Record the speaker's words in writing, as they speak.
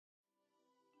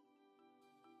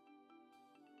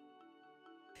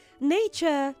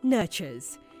Nature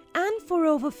nurtures. And for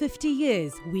over 50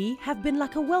 years, we have been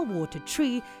like a well-watered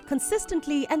tree,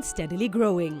 consistently and steadily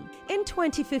growing. In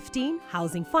 2015,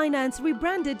 Housing Finance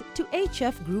rebranded to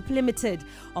HF Group Limited,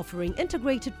 offering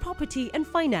integrated property and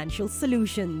financial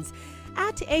solutions.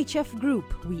 At HF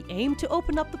Group, we aim to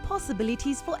open up the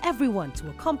possibilities for everyone to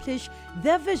accomplish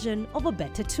their vision of a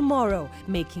better tomorrow,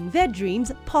 making their dreams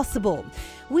possible.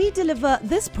 We deliver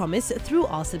this promise through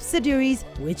our subsidiaries,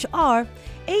 which are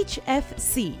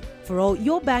HFC, for all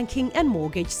your banking and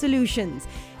mortgage solutions.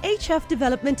 HF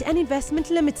Development and Investment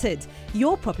Limited,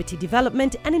 your property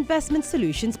development and investment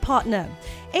solutions partner.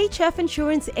 HF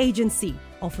Insurance Agency,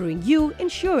 offering you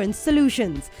insurance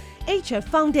solutions. HF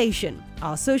Foundation,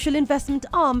 our social investment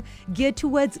arm geared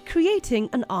towards creating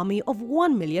an army of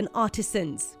 1 million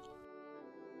artisans.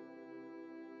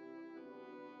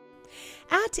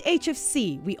 At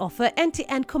HFC, we offer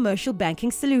end-to-end commercial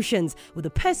banking solutions with a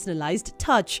personalized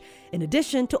touch, in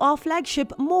addition to our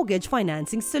flagship mortgage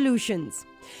financing solutions.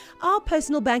 Our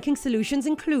personal banking solutions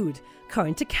include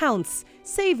current accounts,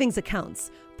 savings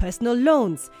accounts, personal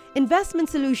loans, investment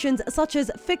solutions such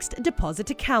as fixed deposit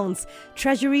accounts,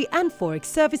 treasury and forex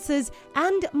services,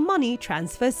 and money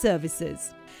transfer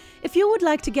services. If you would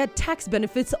like to get tax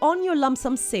benefits on your lump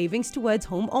sum savings towards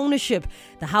home ownership,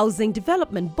 the Housing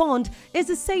Development Bond is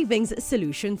a savings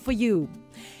solution for you.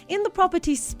 In the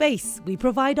property space, we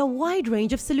provide a wide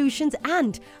range of solutions,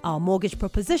 and our mortgage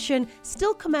proposition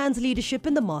still commands leadership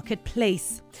in the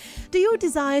marketplace. Do you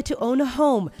desire to own a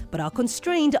home but are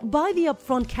constrained by the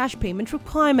upfront cash payment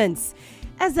requirements?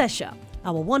 Azesha,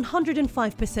 our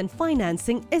 105%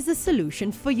 financing is the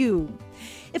solution for you.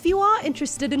 If you are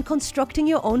interested in constructing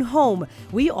your own home,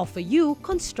 we offer you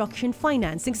construction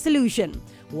financing solution.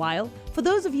 While for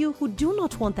those of you who do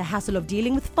not want the hassle of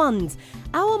dealing with funds,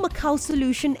 our Macau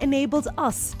solution enables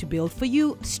us to build for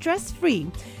you stress-free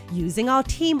using our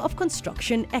team of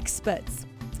construction experts.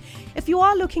 If you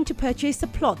are looking to purchase a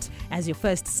plot as your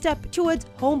first step towards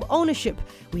home ownership,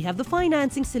 we have the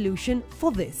financing solution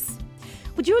for this.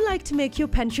 Would you like to make your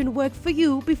pension work for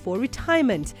you before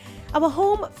retirement? Our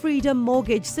Home Freedom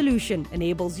Mortgage solution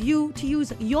enables you to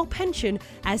use your pension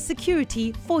as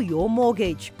security for your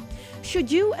mortgage. Should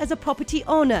you, as a property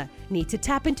owner, need to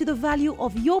tap into the value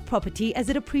of your property as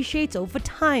it appreciates over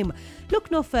time, look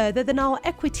no further than our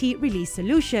equity release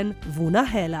solution,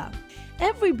 Vunahela.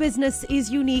 Every business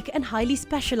is unique and highly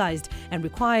specialized and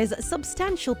requires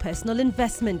substantial personal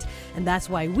investment, and that's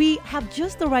why we have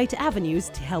just the right avenues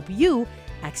to help you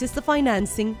access the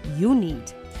financing you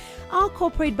need. Our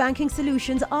corporate banking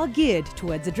solutions are geared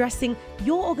towards addressing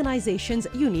your organization's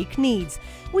unique needs.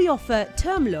 We offer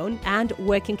term loan and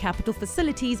working capital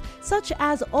facilities such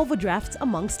as overdrafts,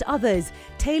 amongst others,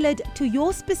 tailored to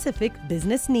your specific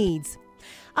business needs.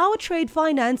 Our trade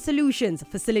finance solutions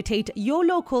facilitate your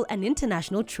local and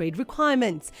international trade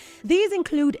requirements. These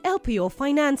include LPO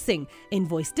financing,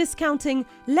 invoice discounting,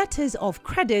 letters of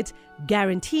credit,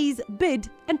 guarantees, bid,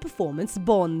 and performance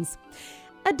bonds.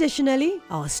 Additionally,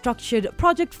 our structured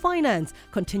project finance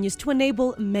continues to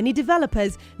enable many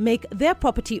developers make their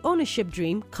property ownership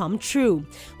dream come true.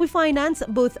 We finance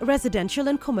both residential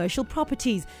and commercial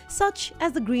properties, such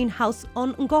as the Greenhouse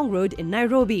on Ngong Road in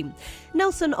Nairobi,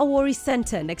 Nelson Awori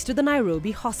Center next to the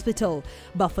Nairobi Hospital,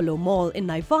 Buffalo Mall in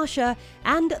Naivasha,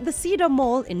 and the Cedar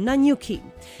Mall in Nanyuki.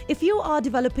 If you are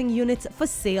developing units for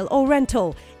sale or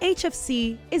rental,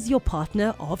 HFC is your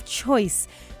partner of choice.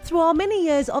 Through our many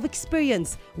years of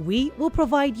experience, we will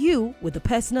provide you with the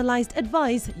personalized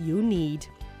advice you need.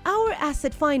 Our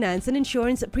asset finance and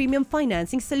insurance premium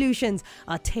financing solutions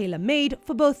are tailor-made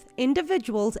for both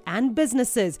individuals and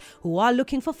businesses who are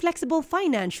looking for flexible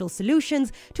financial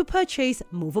solutions to purchase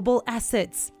movable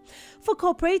assets. For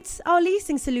corporates, our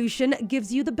leasing solution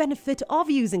gives you the benefit of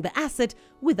using the asset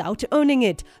without owning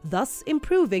it, thus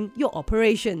improving your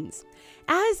operations.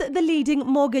 As the leading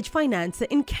mortgage financer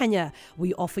in Kenya,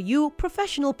 we offer you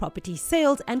professional property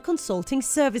sales and consulting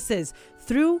services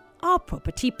through our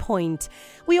Property Point.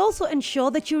 We also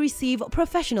ensure that you receive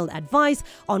professional advice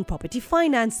on property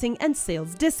financing and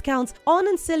sales discounts on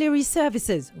ancillary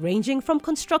services ranging from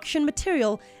construction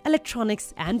material,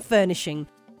 electronics, and furnishing.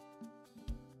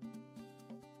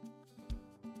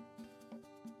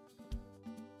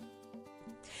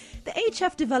 The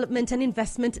HF Development and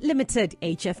Investment Limited,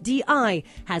 HFDI,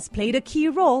 has played a key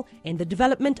role in the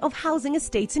development of housing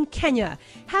estates in Kenya,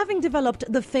 having developed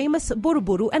the famous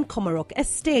Buruburu and Komarok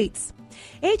estates.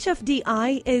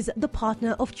 HFDI is the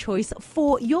partner of choice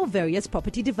for your various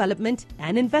property development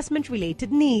and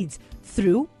investment-related needs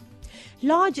through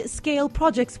large-scale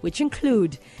projects which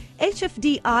include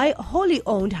HFDI wholly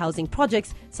owned housing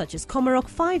projects such as Komarok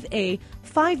 5A,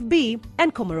 5B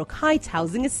and Komarok Heights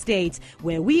housing estates,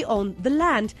 where we own the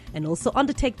land and also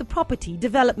undertake the property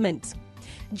development.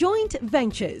 Joint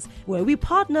ventures, where we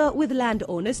partner with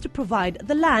landowners to provide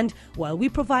the land while we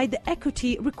provide the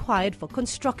equity required for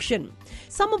construction.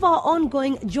 Some of our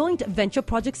ongoing joint venture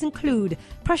projects include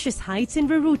Precious Heights in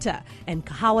Riruta and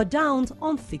Kahawa Downs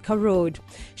on Thika Road,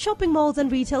 shopping malls and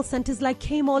retail centres like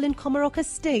K-Mall in Komarok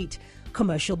Estate,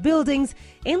 commercial buildings,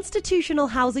 institutional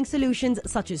housing solutions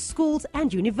such as schools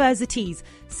and universities,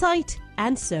 site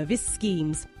and service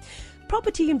schemes.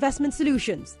 Property investment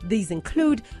solutions. These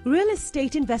include real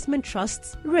estate investment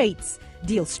trusts, REITs,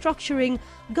 deal structuring,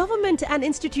 government and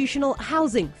institutional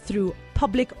housing through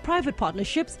public-private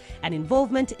partnerships, and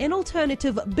involvement in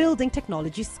alternative building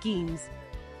technology schemes.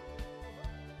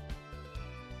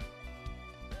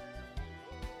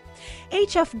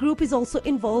 HF Group is also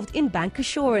involved in bank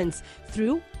assurance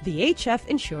through the HF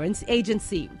Insurance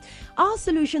Agency. Our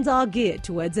solutions are geared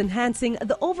towards enhancing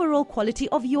the overall quality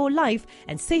of your life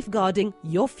and safeguarding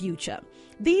your future.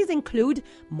 These include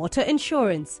motor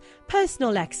insurance,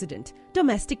 personal accident,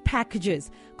 domestic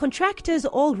packages, contractors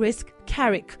all risk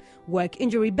CARIC, work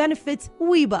injury benefits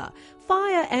WIBA,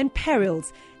 fire and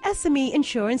perils, SME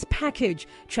insurance package,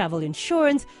 travel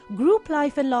insurance, group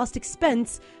life and last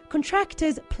expense,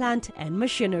 contractors, plant and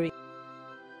machinery.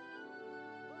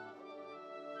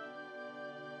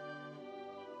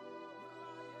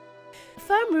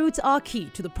 Firm roots are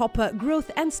key to the proper growth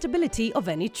and stability of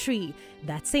any tree.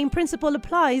 That same principle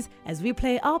applies as we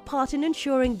play our part in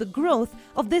ensuring the growth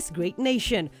of this great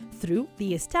nation through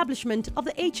the establishment of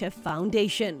the HF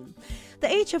Foundation. The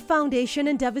HF Foundation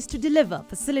endeavours to deliver,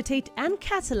 facilitate and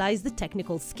catalyse the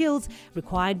technical skills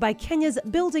required by Kenya's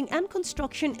building and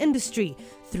construction industry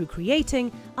through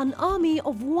creating an army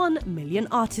of 1 million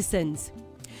artisans.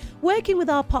 Working with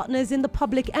our partners in the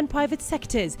public and private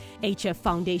sectors, HF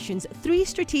Foundation's 3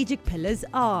 strategic pillars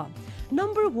are: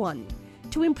 Number 1,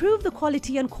 to improve the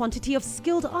quality and quantity of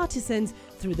skilled artisans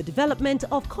through the development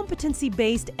of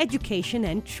competency-based education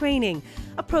and training,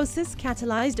 a process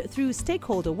catalyzed through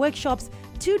stakeholder workshops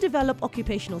to develop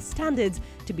occupational standards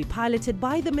to be piloted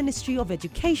by the Ministry of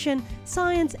Education,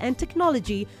 Science and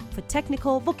Technology for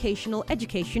technical vocational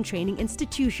education training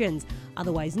institutions,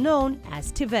 otherwise known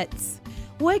as TVETs.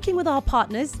 Working with our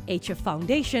partners, HF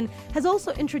Foundation has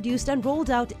also introduced and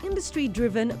rolled out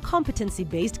industry-driven,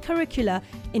 competency-based curricula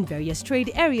in various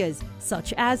trade areas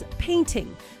such as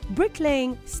painting,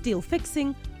 bricklaying, steel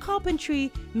fixing,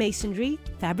 carpentry, masonry,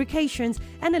 fabrications,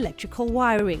 and electrical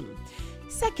wiring.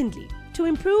 Secondly, to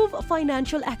improve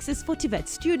financial access for TVET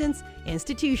students,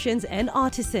 institutions, and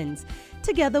artisans.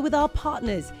 Together with our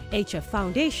partners, HF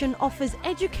Foundation offers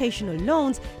educational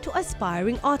loans to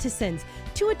aspiring artisans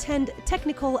to attend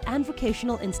technical and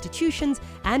vocational institutions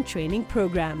and training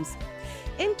programs.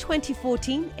 In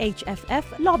 2014,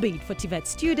 HFF lobbied for TVET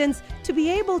students to be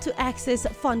able to access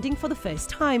funding for the first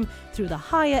time through the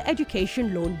Higher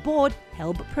Education Loan Board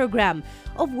HELB program,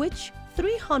 of which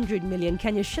 300 million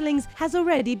Kenya shillings has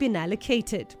already been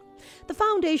allocated. The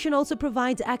foundation also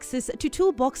provides access to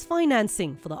toolbox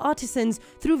financing for the artisans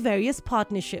through various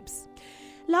partnerships.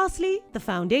 Lastly, the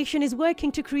foundation is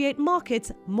working to create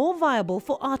markets more viable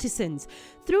for artisans.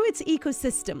 Through its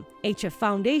ecosystem, HF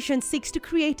Foundation seeks to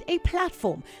create a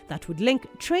platform that would link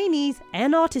trainees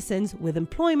and artisans with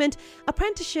employment,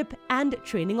 apprenticeship and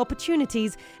training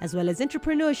opportunities, as well as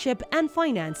entrepreneurship and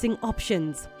financing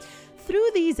options. Through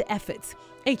these efforts,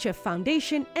 HF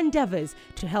Foundation endeavours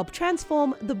to help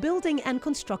transform the building and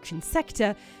construction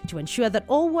sector to ensure that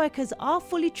all workers are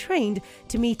fully trained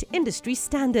to meet industry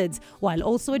standards, while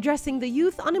also addressing the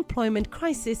youth unemployment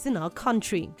crisis in our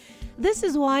country. This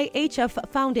is why HF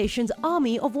Foundation's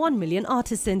Army of 1 Million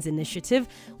Artisans initiative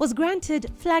was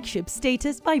granted flagship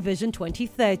status by Vision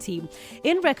 2030,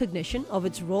 in recognition of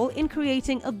its role in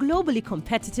creating a globally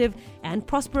competitive and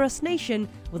prosperous nation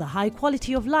with a high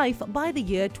quality of life by the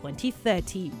year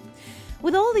 2030.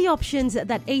 With all the options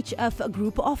that HF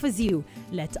Group offers you,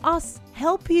 let us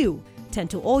help you tend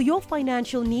to all your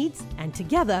financial needs and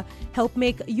together help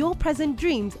make your present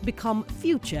dreams become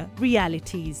future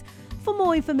realities. For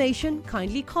more information,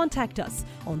 kindly contact us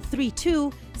on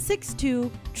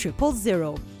 3262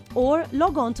 or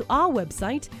log on to our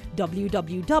website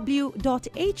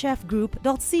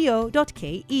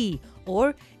www.hfgroup.co.ke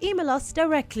or email us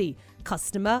directly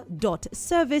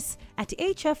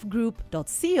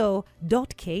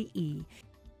customer.service@hfgroup.co.ke.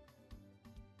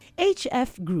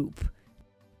 HF Group.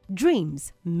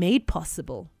 Dreams made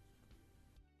possible.